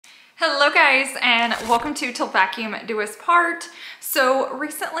Hello guys, and welcome to Till Vacuum Do Us Part. So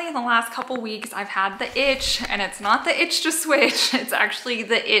recently in the last couple weeks I've had the itch, and it's not the itch to switch, it's actually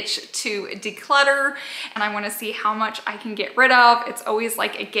the itch to declutter, and I want to see how much I can get rid of. It's always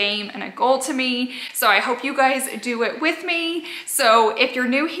like a game and a goal to me, so I hope you guys do it with me. So if you're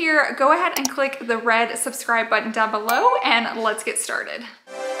new here, go ahead and click the red subscribe button down below and let's get started.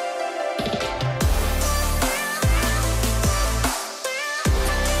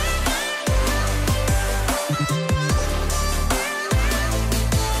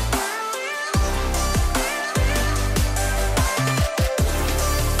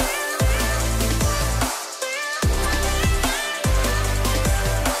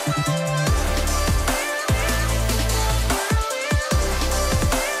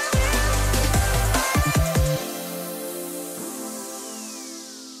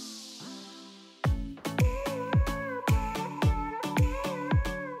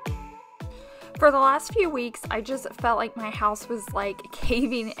 For the last few weeks, I just felt like my house was like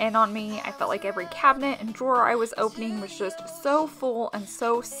caving in on me. I felt like every cabinet and drawer I was opening was just so full and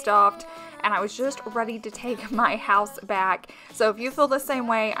so stuffed, and I was just ready to take my house back. So if you feel the same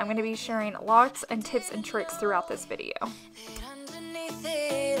way, I'm going to be sharing lots and tips and tricks throughout this video.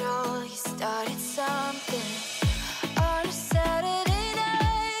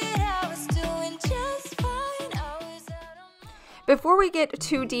 Before we get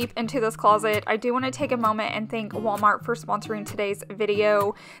too deep into this closet, I do want to take a moment and thank Walmart for sponsoring today's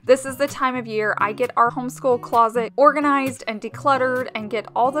video. This is the time of year I get our homeschool closet organized and decluttered and get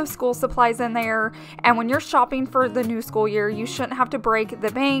all those school supplies in there. And when you're shopping for the new school year, you shouldn't have to break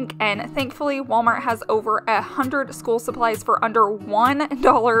the bank. And thankfully, Walmart has over 100 school supplies for under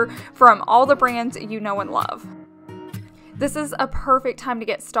 $1 from all the brands you know and love. This is a perfect time to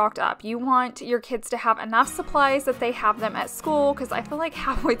get stocked up. You want your kids to have enough supplies that they have them at school, because I feel like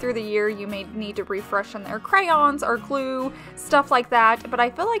halfway through the year you may need to refresh on their crayons or glue, stuff like that. But I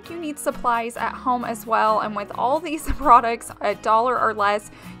feel like you need supplies at home as well, and with all these products $1 or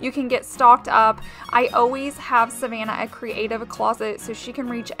less, you can get stocked up. I always have Savannah a creative closet so she can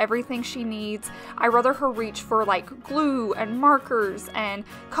reach everything she needs. I rather her reach for like glue and markers and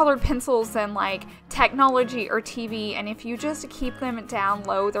colored pencils than like technology or TV, and if you just keep them down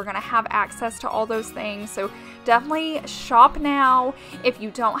low, they're going to have access to all those things. So definitely shop now. If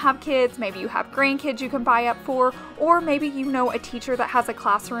you don't have kids, maybe you have grandkids you can buy up for, or maybe you know a teacher that has a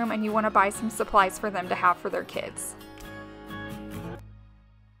classroom and you want to buy some supplies for them to have for their kids.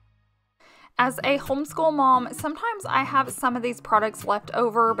 As a homeschool mom, sometimes I have some of these products left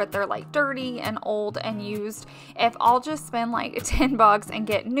over, but they're like dirty and old and used. If I'll just spend like $10 and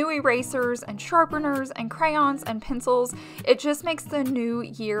get new erasers and sharpeners and crayons and pencils, it just makes the new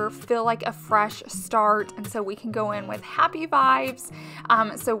year feel like a fresh start, and so we can go in with happy vibes.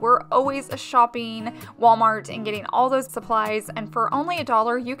 So we're always shopping Walmart and getting all those supplies, and for only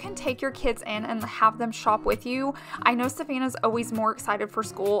 $1, you can take your kids in and have them shop with you. I know Savannah's always more excited for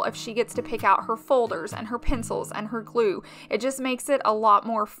school if she gets to pick out her folders and her pencils and her glue. It just makes it a lot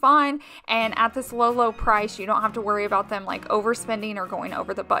more fun, and at this low price you don't have to worry about them like overspending or going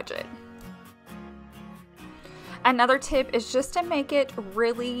over the budget. Another tip is just to make it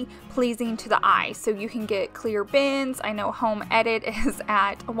really pleasing to the eye. So you can get clear bins. I know Home Edit is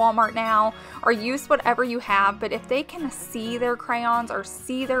at Walmart now, or use whatever you have, but if they can see their crayons or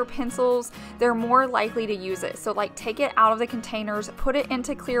see their pencils, they're more likely to use it. So like take it out of the containers, put it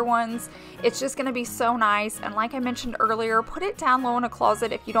into clear ones. It's just going to be so nice. And like I mentioned earlier, put it down low in a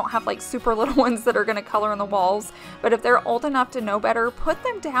closet if you don't have like super little ones that are going to color on the walls. But if they're old enough to know better, put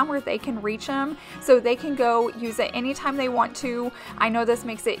them down where they can reach them so they can go use it anytime they want to. I know this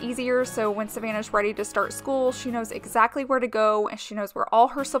makes it easier, so when Savannah's ready to start school, she knows exactly where to go and she knows where all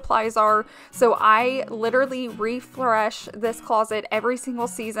her supplies are. So I literally refresh this closet every single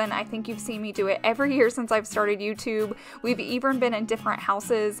season. I think you've seen me do it every year since I've started YouTube. We've even been in different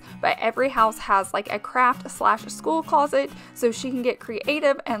houses, but every house has like a craft/school closet, so she can get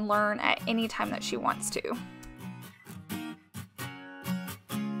creative and learn at any time that she wants to.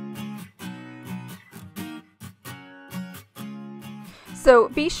 So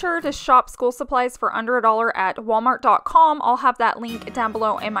be sure to shop school supplies for under $1 at walmart.com. I'll have that link down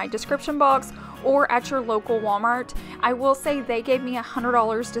below in my description box, or at your local Walmart. I will say they gave me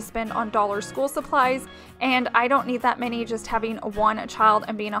 $100 to spend on dollar school supplies, and I don't need that many just having one child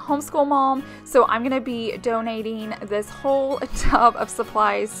and being a homeschool mom. So I'm going to be donating this whole tub of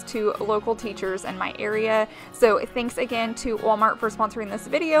supplies to local teachers in my area. So thanks again to Walmart for sponsoring this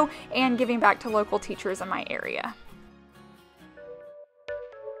video and giving back to local teachers in my area.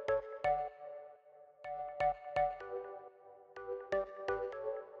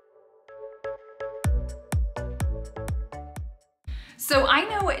 So I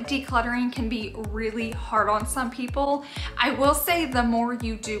know decluttering can be really hard on some people. I will say the more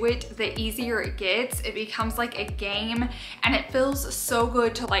you do it, the easier it gets. It becomes like a game, and it feels so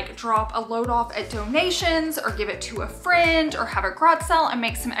good to like drop a load off at donations or give it to a friend or have a garage sale and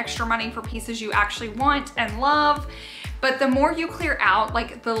make some extra money for pieces you actually want and love. But the more you clear out,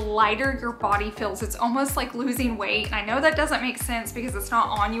 like the lighter your body feels. It's almost like losing weight. And I know that doesn't make sense because it's not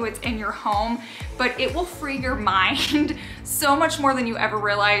on you, it's in your home, but it will free your mind so much more than you ever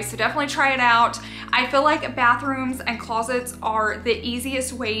realize. So definitely try it out. I feel like bathrooms and closets are the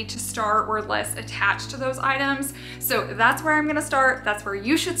easiest way to start. We're less attached to those items. So that's where I'm gonna start. That's where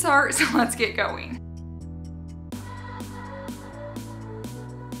you should start. So let's get going.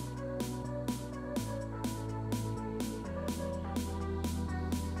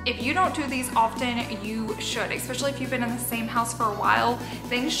 If you don't do these often, you should, especially if you've been in the same house for a while.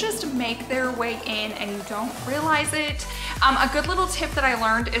 Things just make their way in and you don't realize it. A good little tip that I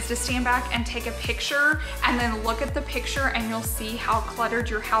learned is to stand back and take a picture and then look at the picture and you'll see how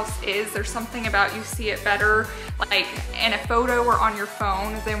cluttered your house is. There's something about you see it better like in a photo or on your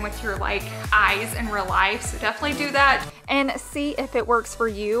phone than with your like eyes in real life. So definitely do that and see if it works for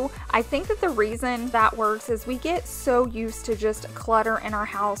you. I think that the reason that works is we get so used to just clutter in our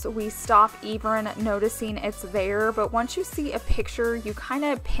house, we stop even noticing it's there. But once you see a picture, you kind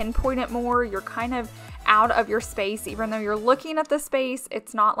of pinpoint it more. You're kind of out of your space, even though you're looking at the space,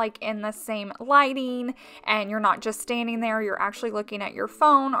 it's not like in the same lighting and you're not just standing there, you're actually looking at your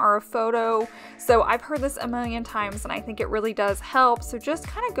phone or a photo. So I've heard this a million times and I think it really does help. So just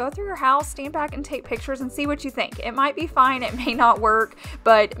kind of go through your house, stand back and take pictures and see what you think. It might be fine, it may not work,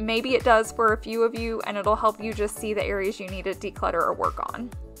 but maybe it does for a few of you and it'll help you just see the areas you need to declutter or work on.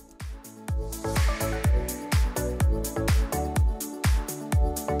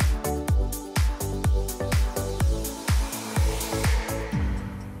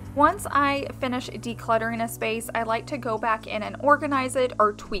 Once I finish decluttering a space, I like to go back in and organize it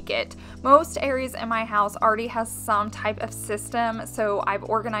or tweak it. Most areas in my house already has some type of system, so I've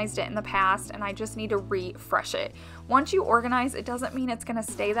organized it in the past and I just need to refresh it. Once you organize, it doesn't mean it's gonna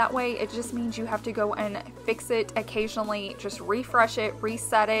stay that way. It just means you have to go and fix it occasionally, just refresh it,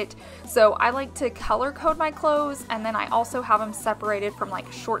 reset it. So I like to color code my clothes, and then I also have them separated from like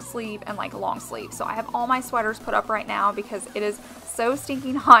short sleeve and like long sleeve. So I have all my sweaters put up right now because it is so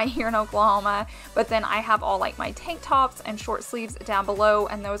stinking hot here in Oklahoma, but then I have all like my tank tops and short sleeves down below,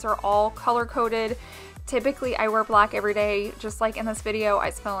 and those are all color coded. Typically I wear black every day, just like in this video. I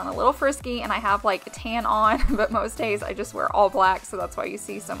was feeling a little frisky and I have like a tan on, but most days I just wear all black, so that's why you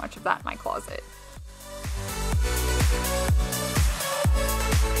see so much of that in my closet.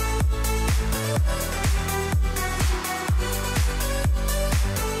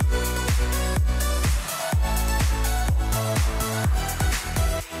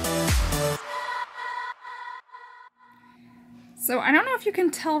 So I don't know if you can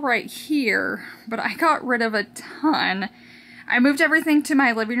tell right here, but I got rid of a ton. I moved everything to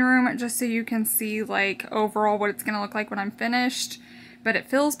my living room just so you can see like overall what it's gonna look like when I'm finished, but it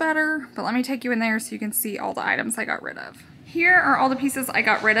feels better. But let me take you in there so you can see all the items I got rid of. Here are all the pieces I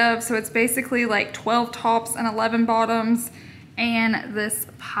got rid of. So it's basically like 12 tops and 11 bottoms and this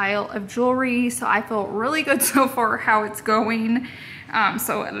pile of jewelry. So I feel really good so far how it's going.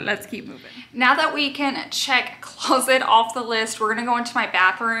 So let's keep moving. Now that we can check closet off the list, we're gonna go into my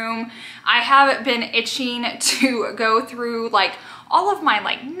bathroom. I have been itching to go through like all of my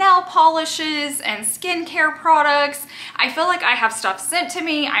like nail polishes and skincare products. I feel like I have stuff sent to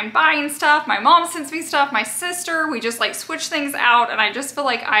me. I'm buying stuff. My mom sends me stuff. My sister, we just like switch things out, and I just feel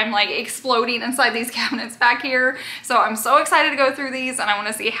like I'm like exploding inside these cabinets back here. So I'm so excited to go through these, and I want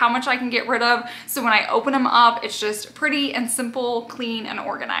to see how much I can get rid of. So when I open them up, it's just pretty and simple, clean and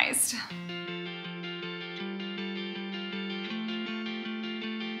organized.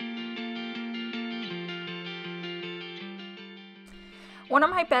 One of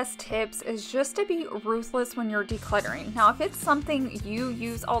my best tips is just to be ruthless when you're decluttering. Now, if it's something you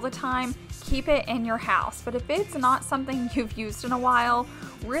use all the time, keep it in your house. But if it's not something you've used in a while,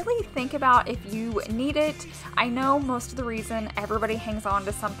 really think about if you need it. I know most of the reason everybody hangs on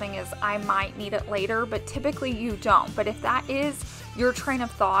to something is I might need it later, but typically you don't. But if that is your train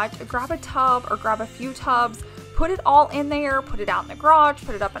of thought, grab a tub or grab a few tubs, put it all in there, put it out in the garage,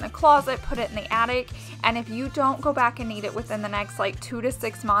 put it up in a closet, put it in the attic, and if you don't go back and need it within the next like 2 to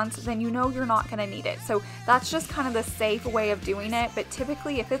 6 months, then you know you're not gonna need it. So that's just kind of the safe way of doing it, but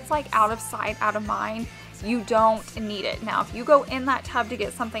typically if it's like out of sight, out of mind, you don't need it. Now, if you go in that tub to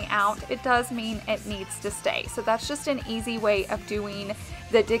get something out, it does mean it needs to stay. So that's just an easy way of doing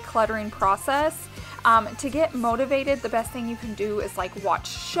the decluttering process. To get motivated, the best thing you can do is like watch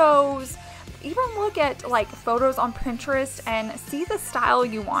shows, even look at like photos on Pinterest and see the style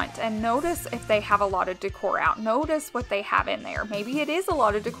you want and notice if they have a lot of decor out. Notice what they have in there. Maybe it is a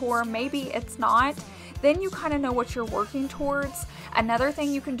lot of decor, maybe it's not. Then you kind of know what you're working towards. Another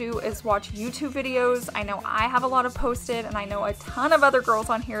thing you can do is watch YouTube videos. I know I have a lot of posted, and I know a ton of other girls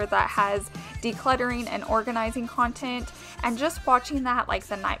on here that has decluttering and organizing content, and just watching that like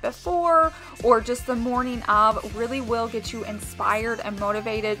the night before or just the morning of really will get you inspired and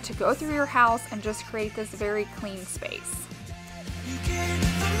motivated to go through your house and just create this very clean space.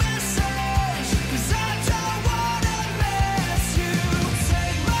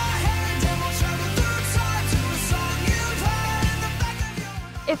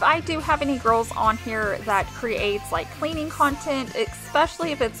 If I do have any girls on here that creates like cleaning content,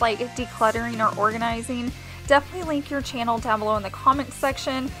 especially if it's like decluttering or organizing, definitely link your channel down below in the comments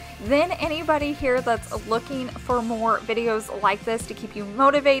section. Then anybody here that's looking for more videos like this to keep you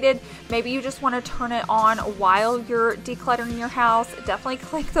motivated, maybe you just want to turn it on while you're decluttering your house, definitely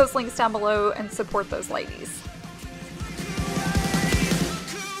click those links down below and support those ladies.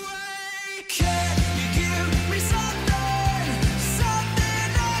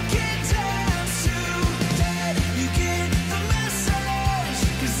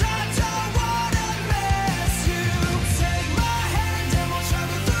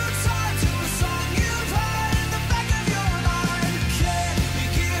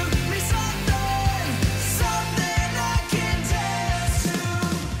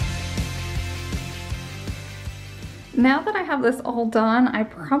 Now that I have this all done, I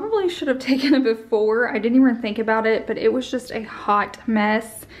probably should have taken it before. I didn't even think about it, but it was just a hot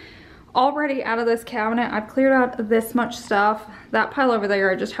mess. Already out of this cabinet, I've cleared out this much stuff. That pile over there,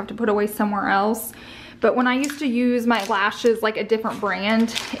 I just have to put away somewhere else. But when I used to use my lashes like a different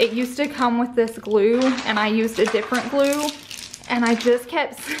brand, it used to come with this glue, and I used a different glue, and I just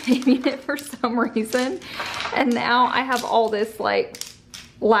kept saving it for some reason. And now I have all this like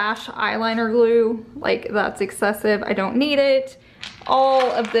lash eyeliner glue. Like, that's excessive. I don't need it. All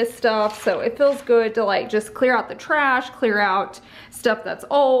of this stuff, so it feels good to like just clear out the trash, clear out stuff that's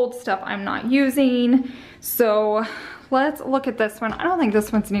old, stuff I'm not using. So let's look at this one. I don't think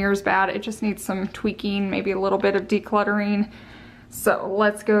this one's near as bad. It just needs some tweaking, maybe a little bit of decluttering. So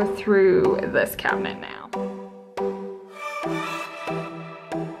let's go through this cabinet now.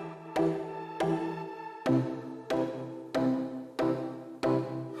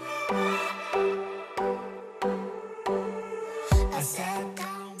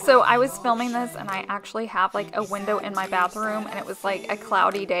 So I was filming this and I actually have like a window in my bathroom, and it was like a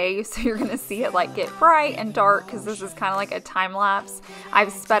cloudy day, so you're gonna see it like get bright and dark because this is kind of like a time lapse.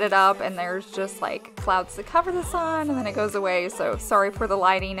 I've sped it up and there's just like clouds to cover the sun and then it goes away, so sorry for the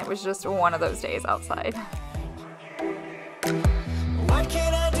lighting. It was just one of those days outside. What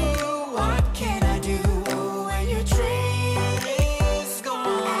can I do? What can I do when your train is gone?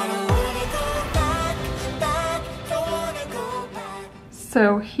 I don't wanna go back, don't wanna go back.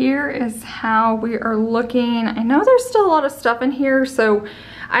 So here is how we are looking. I know there's still a lot of stuff in here, so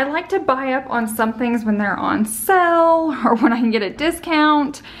I like to buy up on some things when they're on sale or when I can get a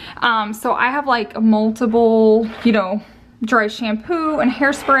discount. So I have like multiple, you know, dry shampoo and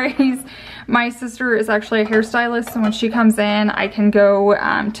hairsprays. My sister is actually a hairstylist, so when she comes in, I can go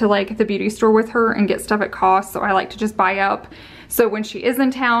to like the beauty store with her and get stuff at cost. So I like to just buy up. So when she is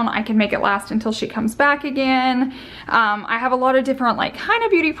in town, I can make it last until she comes back again. I have a lot of different like kind of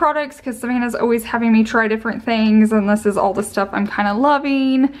beauty products because Savannah's always having me try different things, and this is all the stuff I'm kind of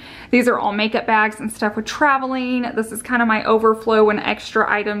loving. These are all makeup bags and stuff with traveling. This is kind of my overflow and extra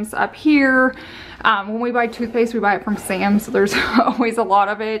items up here. When we buy toothpaste, we buy it from Sam's, so there's always a lot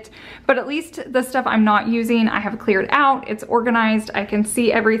of it. But at least the stuff I'm not using, I have cleared out. It's organized. I can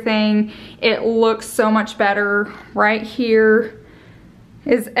see everything. It looks so much better. Right here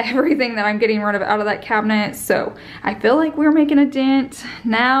is everything that I'm getting rid of out of that cabinet. So I feel like we're making a dent.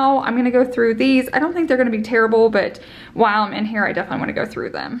 Now I'm gonna go through these. I don't think they're gonna be terrible, but while I'm in here, I definitely wanna go through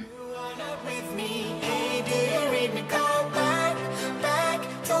them.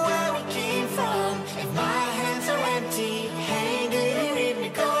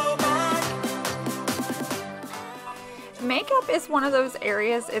 Makeup is one of those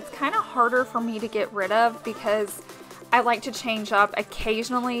areas it's kind of harder for me to get rid of because I like to change up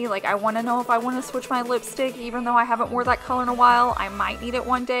occasionally. Like, I want to know if I want to switch my lipstick, even though I haven't wore that color in a while. I might need it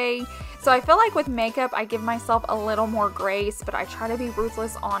one day. So I feel like with makeup, I give myself a little more grace, but I try to be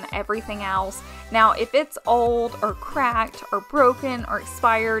ruthless on everything else. Now, if it's old or cracked or broken or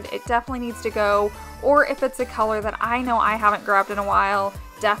expired, it definitely needs to go. Or if it's a color that I know I haven't grabbed in a while,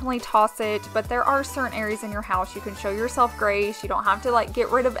 definitely toss it. But there are certain areas in your house you can show yourself grace. You don't have to like get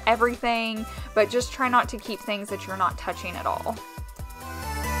rid of everything, but just try not to keep things that you're not touching at all.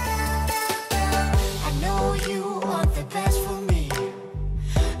 I know you want the best for me.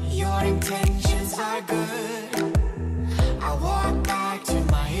 Your intentions are good. I walk back to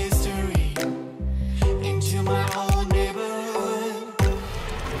my history, into my old neighborhood.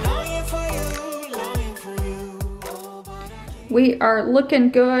 Longing for you, longing for you. Oh, but I can't. We are looking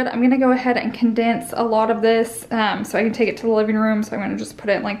good. I'm gonna go ahead and condense a lot of this so I can take it to the living room. So I'm gonna just put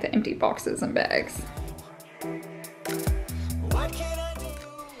it in like the empty boxes and bags. What can I do?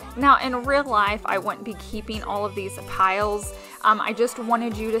 Now in real life, I wouldn't be keeping all of these piles. I just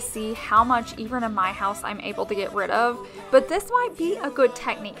wanted you to see how much, even in my house, I'm able to get rid of. But this might be a good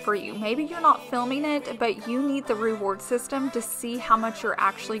technique for you. Maybe you're not filming it, but you need the reward system to see how much you're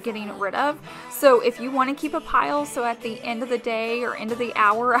actually getting rid of. So if you want to keep a pile, so at the end of the day or end of the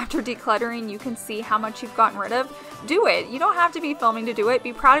hour after decluttering, you can see how much you've gotten rid of, do it. You don't have to be filming to do it.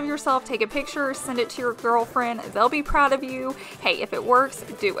 Be proud of yourself. Take a picture, send it to your girlfriend. They'll be proud of you. Hey, if it works,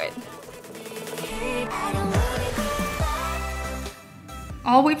 do it.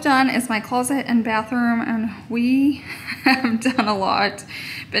 All we've done is my closet and bathroom, and we have done a lot.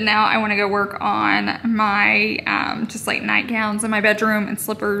 But now I want to go work on my just like nightgowns in my bedroom and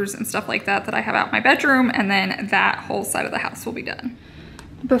slippers and stuff like that I have out in my bedroom, and then that whole side of the house will be done.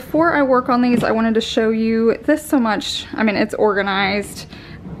 Before I work on these, I wanted to show you this so much. I mean, it's organized.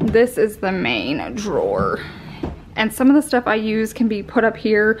 This is the main drawer. And some of the stuff I use can be put up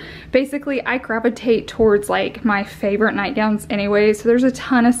here. Basically, I gravitate towards like my favorite nightgowns anyway. So there's a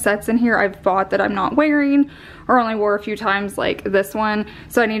ton of sets in here I've bought that I'm not wearing or only wore a few times, like this one.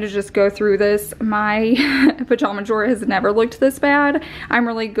 So I need to just go through this. My pajama drawer has never looked this bad. I'm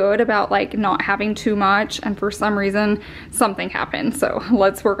really good about like not having too much, and for some reason something happened. So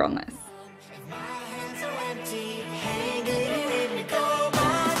let's work on this. My hands are empty. Hey, do you need me go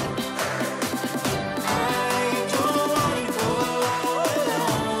back? I don't want to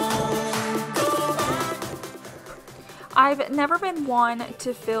go back. I've never been one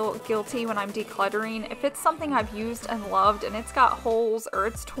to feel guilty when I'm decluttering. If it's something I've used and loved and it's got holes or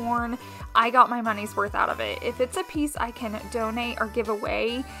it's torn, I got my money's worth out of it. If it's a piece I can donate or give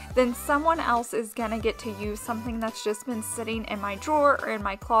away, then someone else is gonna get to use something that's just been sitting in my drawer or in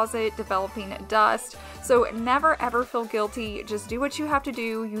my closet developing dust. So never ever feel guilty. Just do what you have to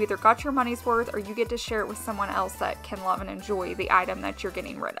do. You either got your money's worth or you get to share it with someone else that can love and enjoy the item that you're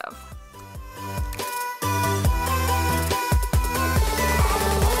getting rid of.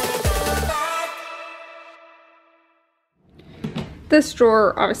 This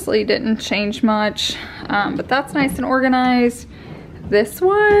drawer obviously didn't change much, but that's nice and organized. This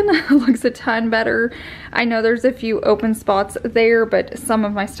one looks a ton better. I know there's a few open spots there, but some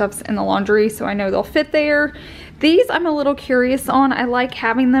of my stuff's in the laundry, so I know they'll fit there. These I'm a little curious on. I like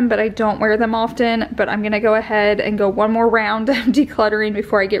having them, but I don't wear them often. But I'm gonna go ahead and go one more round of decluttering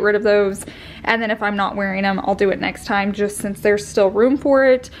before I get rid of those. And then if I'm not wearing them, I'll do it next time, just since there's still room for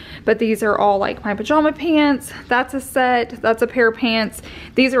it. But these are all like my pajama pants. That's a set, that's a pair of pants.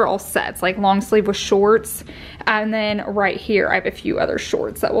 These are all sets, like long sleeve with shorts. And then right here, I have a few other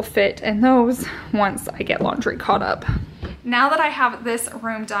shorts that will fit in those once I get laundry caught up. Now that I have this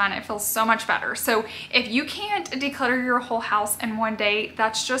room done, it feels so much better. So if you can't declutter your whole house in one day,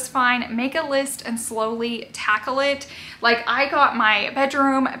 that's just fine. Make a list and slowly tackle it. Like, I got my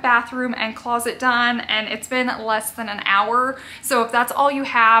bedroom, bathroom, and closet done, and it's been less than an hour. So if that's all you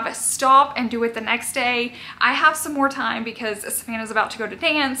have, stop and do it the next day. I have some more time because Savannah's about to go to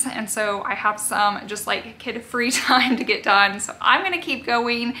dance, and so I have some just like kid-free time to get done. So I'm gonna keep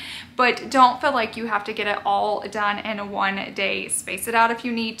going, but don't feel like you have to get it all done in one day. Space it out if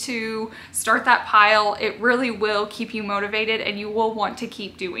you need to. Start that pile. It really will keep you motivated, and you will want to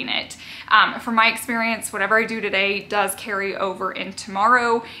keep doing it. From my experience, whatever I do today does carry over in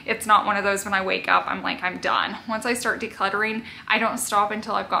tomorrow. It's not one of those when I wake up, I'm like, I'm done. Once I start decluttering, I don't stop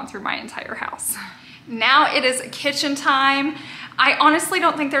until I've gone through my entire house. Now it is kitchen time. I honestly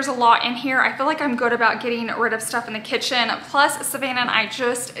don't think there's a lot in here. I feel like I'm good about getting rid of stuff in the kitchen. Plus, Savannah and I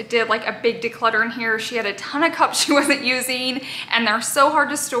just did like a big declutter in here. She had a ton of cups she wasn't using, and they're so hard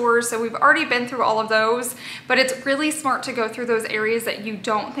to store. So we've already been through all of those, but it's really smart to go through those areas that you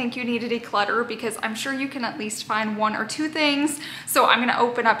don't think you need to declutter, because I'm sure you can at least find one or two things. So I'm gonna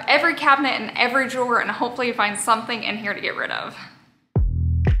open up every cabinet and every drawer and hopefully find something in here to get rid of.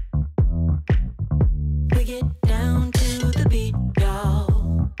 We get down to the beat,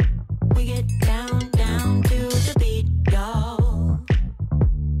 y'all. We get down to the beat, y'all.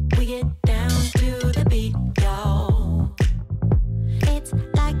 We get down to the beat, y'all. It's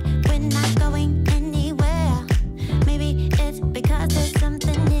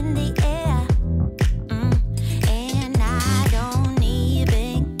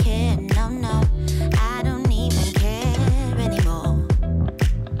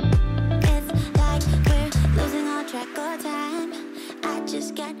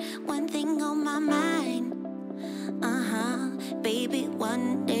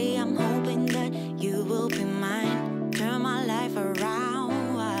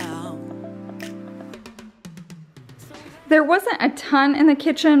There wasn't a ton in the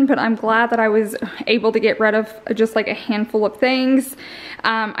kitchen, but I'm glad that I was able to get rid of just like a handful of things.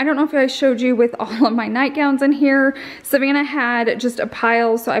 I don't know if I showed you with all of my nightgowns in here. Savannah had just a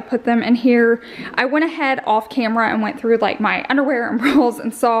pile, so I put them in here. I went ahead off camera and went through like my underwear and bras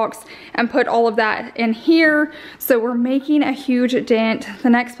and socks and put all of that in here. So we're making a huge dent. The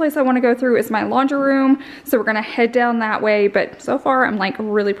next place I want to go through is my laundry room. So we're gonna head down that way, but so far I'm like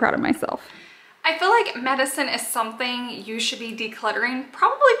really proud of myself. I feel like medicine is something you should be decluttering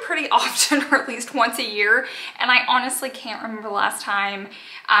probably pretty often, or at least once a year. And I honestly can't remember the last time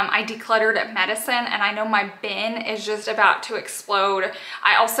I decluttered medicine, and I know my bin is just about to explode.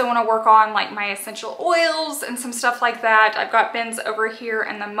 I also want to work on like my essential oils and some stuff like that. I've got bins over here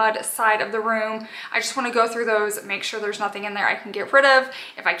in the mud side of the room. I just want to go through those, make sure there's nothing in there I can get rid of.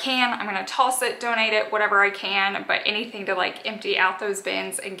 If I can, I'm going to toss it, donate it, whatever I can, but anything to like empty out those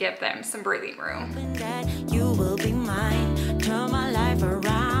bins and give them some breathing room. That you will be mine, turn my life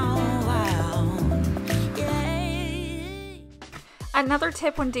around. Wow. Yay. Another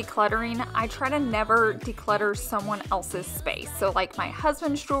tip when decluttering, I try to never declutter someone else's space. So like my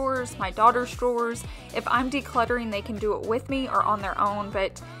husband's drawers, my daughter's drawers. If I'm decluttering, they can do it with me or on their own,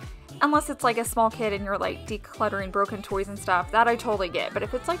 but unless it's like a small kid and you're like decluttering broken toys and stuff, that I totally get. But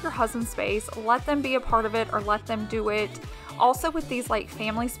if it's like your husband's space, let them be a part of it or let them do it. Also with these like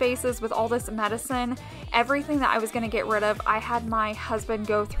family spaces, with all this medicine, everything that I was going to get rid of, I had my husband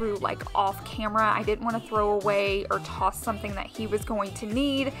go through like off camera. I didn't want to throw away or toss something that he was going to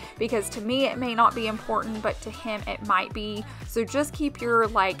need, because to me it may not be important, but to him it might be. So just keep your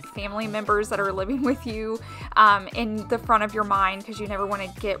like family members that are living with you in the front of your mind, because you never want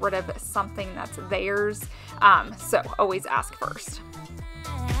to get rid of something that's theirs. So always ask first.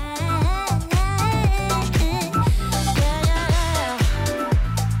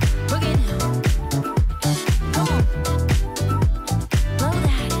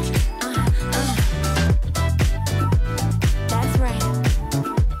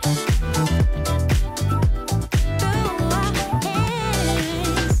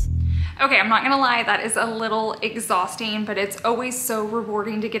 Okay, I'm not gonna lie, that is a little exhausting, but it's always so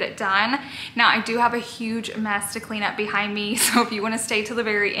rewarding to get it done. Now, I do have a huge mess to clean up behind me, so if you wanna stay to the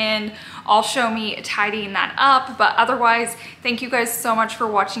very end, I'll show me tidying that up. But otherwise, thank you guys so much for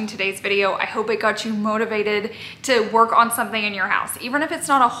watching today's video. I hope it got you motivated to work on something in your house. Even if it's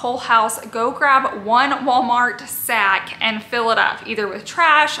not a whole house, go grab one Walmart sack and fill it up, either with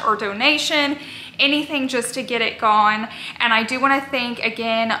trash or donation, anything just to get it gone. And I do want to thank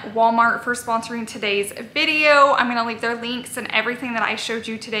again Walmart for sponsoring today's video. I'm going to leave their links and everything that I showed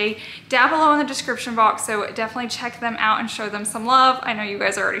you today down below in the description box, so definitely check them out and show them some love. I know you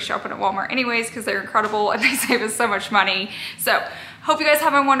guys are already shopping at Walmart anyways, because they're incredible and they save us so much money. So hope you guys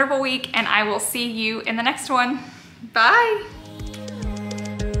have a wonderful week, and I will see you in the next one. Bye.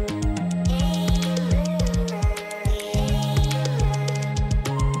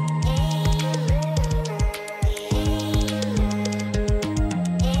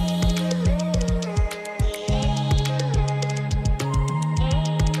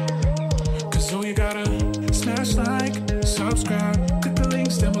 So you gotta smash like, subscribe, click the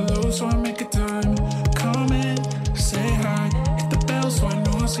links down below so I make a time. Comment, say hi, hit the bell so I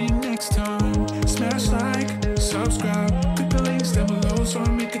know I'll see you next time. Smash like, subscribe, click the links down below so I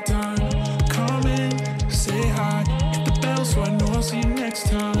make a time. Comment, say hi, hit the bell so I know I'll see you next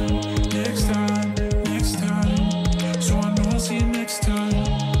time. Next time, next time, so I know I'll see you next time.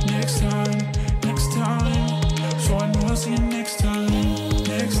 Next time, next time, so I know I'll see you next time.